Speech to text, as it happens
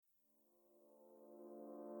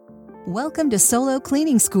Welcome to Solo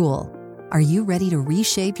Cleaning School. Are you ready to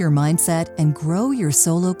reshape your mindset and grow your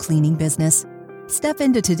solo cleaning business? Step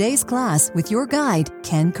into today's class with your guide,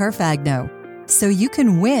 Ken Carfagno, so you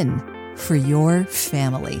can win for your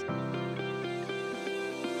family.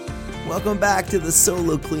 Welcome back to the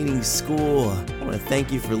Solo Cleaning School. I want to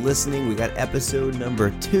thank you for listening. We got episode number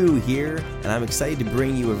 2 here, and I'm excited to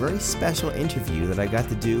bring you a very special interview that I got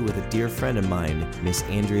to do with a dear friend of mine, Miss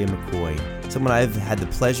Andrea McCoy. Someone I've had the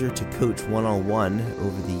pleasure to coach one-on-one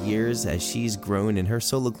over the years as she's grown in her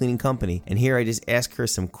solo cleaning company. And here I just ask her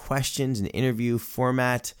some questions in interview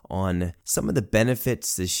format on some of the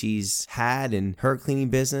benefits that she's had in her cleaning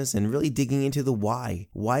business and really digging into the why.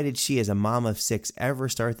 Why did she, as a mom of 6, ever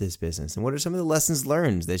start this business? And what are some of the lessons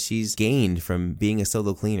learned that she's gained from being a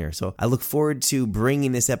solo cleaner? So I look forward to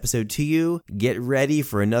bringing this episode to you. Get ready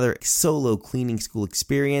for another solo cleaning school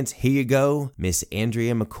experience. Here you go, Miss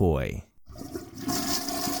Andrea McCoy.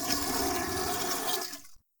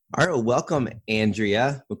 All right, well, welcome,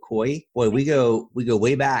 Andrea McCoy. Boy, we go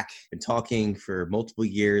way back. Been talking for multiple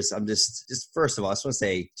years. I'm just first of all, I just want to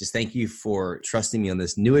say just thank you for trusting me on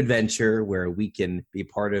this new adventure where we can be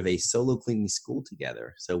part of a solo cleaning school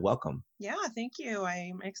together. So welcome. Yeah, thank you.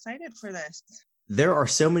 I'm excited for this. There are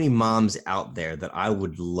so many moms out there that I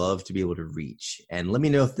would love to be able to reach. And let me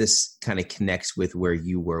know if this kind of connects with where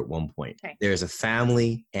you were at one point. Okay. There's a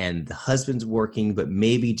family and the husband's working, but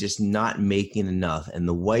maybe just not making enough. And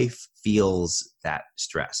the wife feels that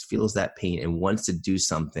stress, feels that pain, and wants to do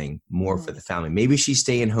something more for the family. Maybe she's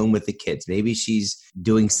staying home with the kids. Maybe she's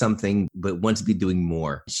doing something, but wants to be doing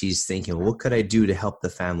more. She's thinking, well, what could I do to help the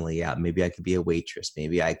family out? Maybe I could be a waitress.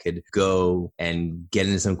 Maybe I could go and get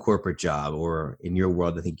into some corporate job. Or in your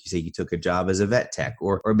world, I think you say you took a job as a vet tech.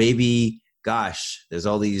 Or maybe, gosh, there's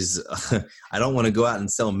all these, I don't want to go out and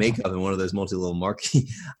sell makeup in one of those multi-level marketing.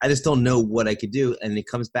 I just don't know what I could do. And it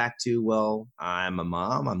comes back to, well, I'm a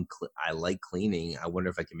mom. I like cleaning. I wonder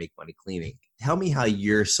if I can make money cleaning. Tell me how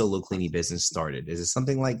your solo cleaning business started. Is it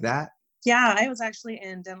something like that? Yeah, I was actually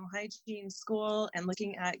in dental hygiene school and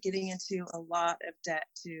looking at getting into a lot of debt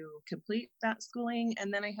to complete that schooling.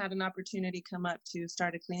 And then I had an opportunity come up to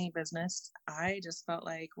start a cleaning business. I just felt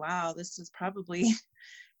like, wow, this is probably...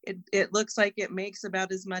 It looks like it makes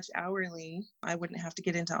about as much hourly. I wouldn't have to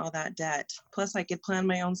get into all that debt. Plus, I could plan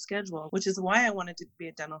my own schedule, which is why I wanted to be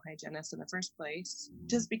a dental hygienist in the first place.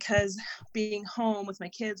 Just because being home with my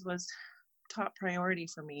kids was top priority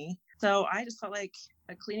for me. So I just felt like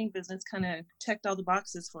a cleaning business kind of checked all the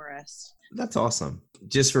boxes for us. That's awesome.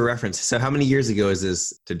 Just for reference, so how many years ago is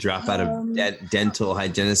this to drop out of dental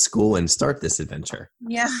hygienist school and start this adventure?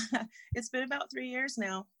 Yeah, it's been about 3 years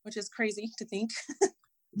now, which is crazy to think.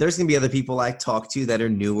 There's going to be other people I talk to that are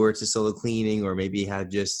newer to solo cleaning or maybe have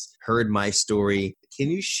just heard my story. Can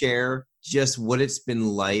you share just what it's been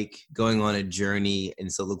like going on a journey in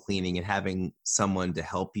solo cleaning and having someone to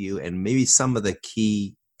help you, and maybe some of the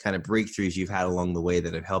key kind of breakthroughs you've had along the way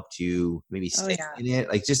that have helped you maybe stay in it?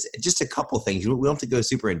 Like just a couple things. We don't have to go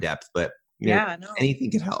super in depth, but anything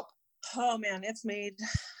could help. Oh man, it's made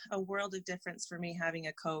a world of difference for me having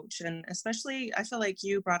a coach. And especially, I feel like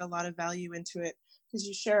you brought a lot of value into it because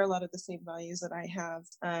you share a lot of the same values that I have.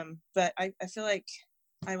 But I feel like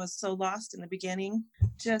I was so lost in the beginning,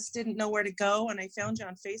 just didn't know where to go. And I found you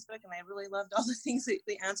on Facebook and I really loved all the things,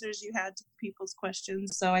 the answers you had to people's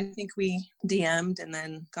questions. So I think we DM'd and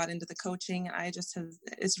then got into the coaching.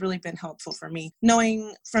 It's really been helpful for me.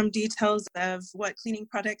 Knowing from details of what cleaning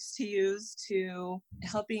products to use to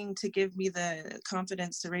helping to give me the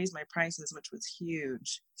confidence to raise my prices, which was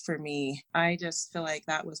huge for me. I just feel like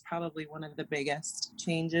that was probably one of the biggest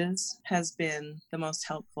changes, has been the most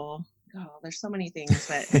helpful. Oh, there's so many things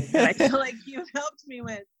that I feel like you've helped me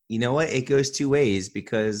with. You know what? It goes two ways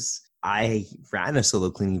because I ran a solo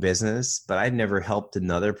cleaning business, but I'd never helped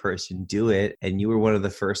another person do it. And you were one of the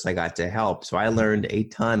first I got to help. So I learned a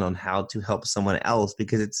ton on how to help someone else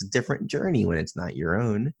because it's a different journey when it's not your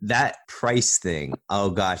own. That price thing. Oh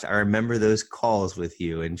gosh, I remember those calls with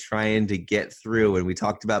you and trying to get through. And we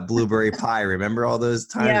talked about blueberry pie. Remember all those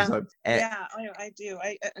times? Yeah, I do.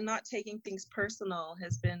 Not taking things personal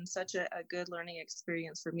has been such a good learning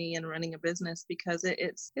experience for me in running a business because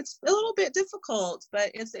it's a little bit difficult, but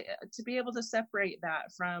it's to be able to separate that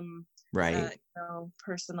from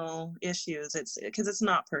personal issues. It's because it's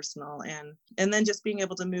not personal, and then just being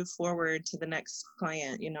able to move forward to the next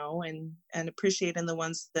client, and appreciating the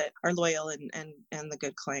ones that are loyal and the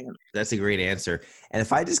good client. That's a great answer. And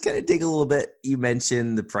if I just kind of dig a little bit, you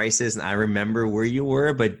mentioned the prices, and I remember where you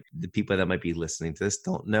were, but the people that might be listening to this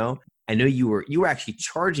don't know. I know you were actually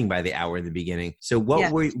charging by the hour in the beginning. So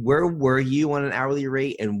Yeah. where were you on an hourly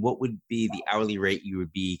rate, and what would be the hourly rate you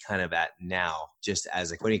would be kind of at now, just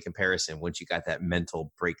as a point of comparison once you got that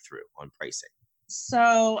mental breakthrough on pricing?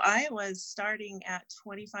 So I was starting at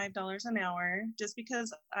 $25 an hour just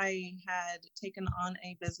because I had taken on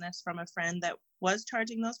a business from a friend that was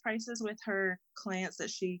charging those prices with her clients that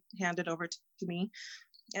she handed over to me.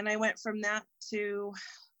 And I went from that to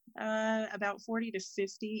about 40 to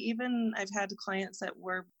 50. Even I've had clients that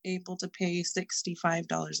were able to pay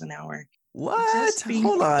 $65 an hour. What?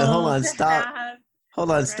 Hold on, stop.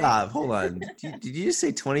 Hold on, stop. Hold on. Did you just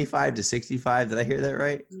say 25 to 65? Did I hear that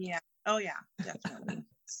right? Yeah. Oh yeah, definitely.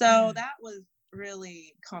 So that was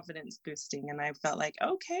really confidence boosting. And I felt like,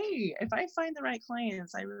 okay, if I find the right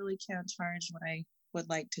clients, I really can charge what I would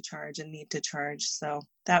like to charge and need to charge. So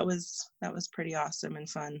that was pretty awesome and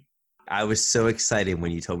fun. I was so excited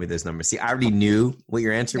when you told me those numbers. See, I already knew what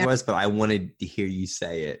your answer was, but I wanted to hear you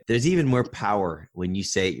say it. There's even more power when you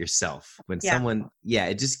say it yourself. When someone,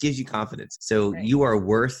 it just gives you confidence. So you are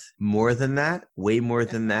worth more than that, way more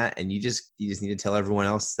than that. And you just need to tell everyone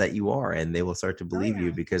else that you are, and they will start to believe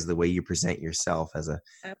you because of the way you present yourself as a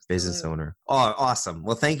business owner. Oh, awesome.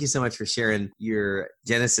 Well, thank you so much for sharing your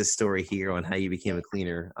Genesis story here on how you became a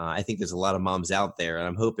cleaner. I think there's a lot of moms out there, and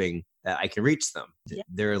I'm hoping that I can reach them. Yeah.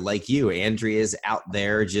 They're like you. Andrea's out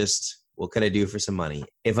there just, what can I do for some money?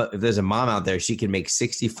 If there's a mom out there, she can make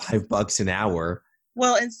 $65 an hour.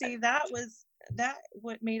 Well, and see, that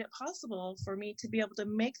what made it possible for me to be able to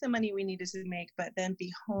make the money we needed to make, but then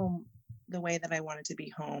be home the way that I wanted to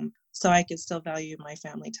be home, so I could still value my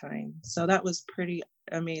family time. So that was pretty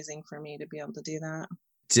amazing for me to be able to do that.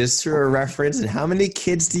 Just for a reference, and how many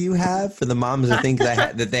kids do you have, for the moms that think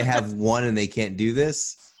that they have one and they can't do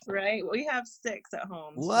this? Right. We have 6 at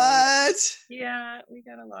home. What? So, yeah, we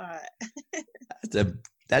got a lot.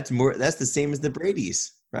 That's the same as the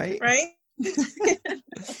Brady's, right? Right.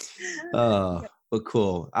 Oh, well,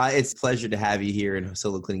 cool. It's a pleasure to have you here in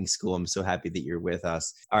Solo Cleaning School. I'm so happy that you're with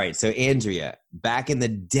us. All right. So Andrea, back in the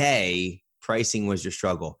day, pricing was your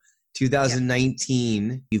struggle.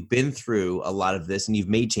 2019, you've been through a lot of this and you've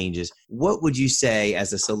made changes. What would you say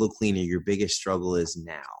as a solo cleaner, your biggest struggle is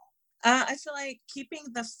now? I feel like keeping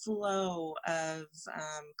the flow of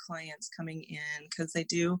clients coming in, because they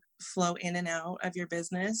do flow in and out of your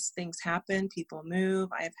business. Things happen, people move.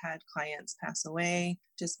 I've had clients pass away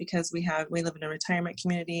just because we live in a retirement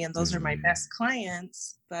community, and those are my best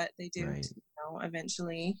clients, but they do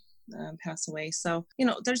eventually pass away. So,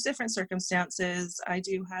 there's different circumstances. I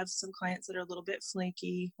do have some clients that are a little bit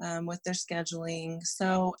flaky with their scheduling.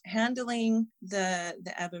 So handling the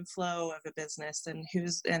ebb and flow of a business and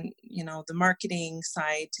the marketing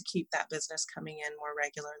side to keep that business coming in more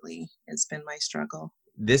regularly has been my struggle.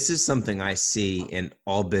 This is something I see in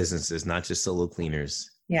all businesses, not just solo cleaners.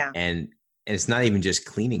 Yeah. And it's not even just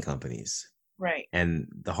cleaning companies. Right. And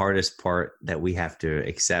the hardest part that we have to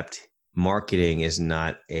accept, marketing is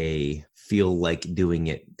not a feel like doing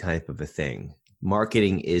it type of a thing.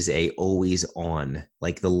 Marketing is always on.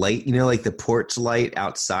 Like the light, like the porch light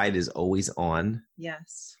outside is always on.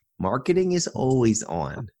 Yes. Marketing is always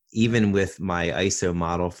on. Even with my ISO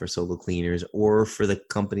model for solo cleaners or for the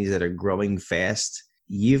companies that are growing fast,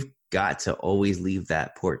 you've got to always leave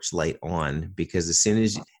that porch light on, because as soon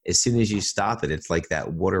as you stop it, it's like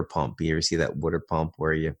that water pump. You ever see that water pump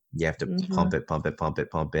where you have to pump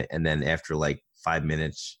it, and then after like 5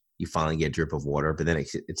 minutes you finally get a drip of water, but then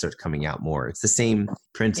it starts coming out more. It's the same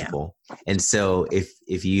principle. Yeah. And so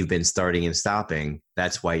if you've been starting and stopping,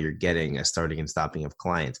 that's why you're getting a starting and stopping of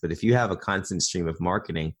clients. But if you have a constant stream of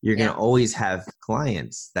marketing, you're going to always have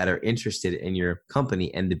clients that are interested in your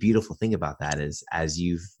company. And the beautiful thing about that is, as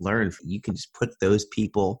you've learned, you can just put those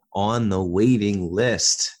people on the waiting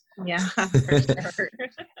list. Yeah, for sure.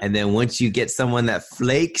 And then once you get someone that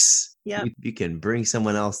flakes, you can bring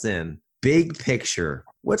someone else in. Big picture,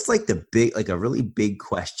 what's like a really big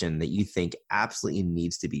question that you think absolutely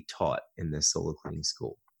needs to be taught in this solo cleaning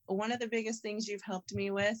school? One of the biggest things you've helped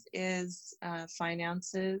me with is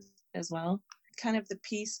finances as well. Kind of the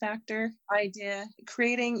peace factor idea,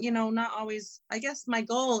 creating, not always, I guess my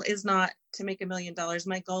goal is not to make $1 million.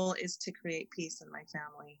 My goal is to create peace in my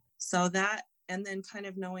family. So that, and then kind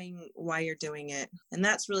of knowing why you're doing it. And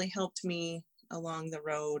that's really helped me along the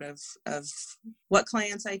road of what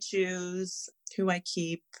clients I choose, who I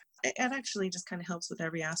keep. It actually just kind of helps with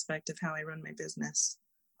every aspect of how I run my business.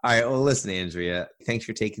 All right. Well, listen, Andrea, thanks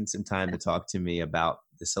for taking some time to talk to me about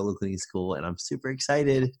the Solo Cleaning School. And I'm super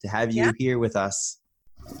excited to have you here with us.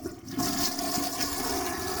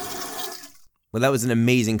 Well, that was an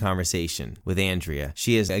amazing conversation with Andrea.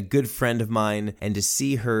 She is a good friend of mine, and to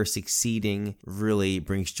see her succeeding really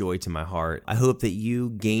brings joy to my heart. I hope that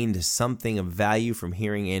you gained something of value from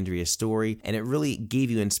hearing Andrea's story, and it really gave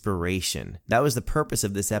you inspiration. That was the purpose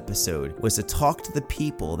of this episode, was to talk to the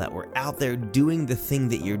people that were out there doing the thing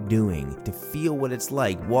that you're doing, to feel what it's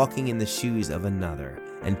like walking in the shoes of another.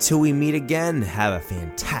 Until we meet again, have a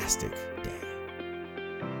fantastic day.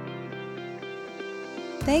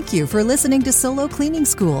 Thank you for listening to Solo Cleaning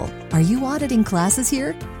School. Are you auditing classes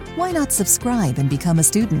here? Why not subscribe and become a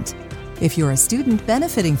student? If you're a student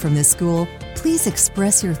benefiting from this school, please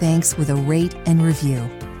express your thanks with a rate and review.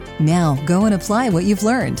 Now go and apply what you've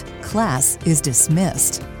learned. Class is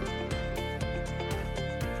dismissed.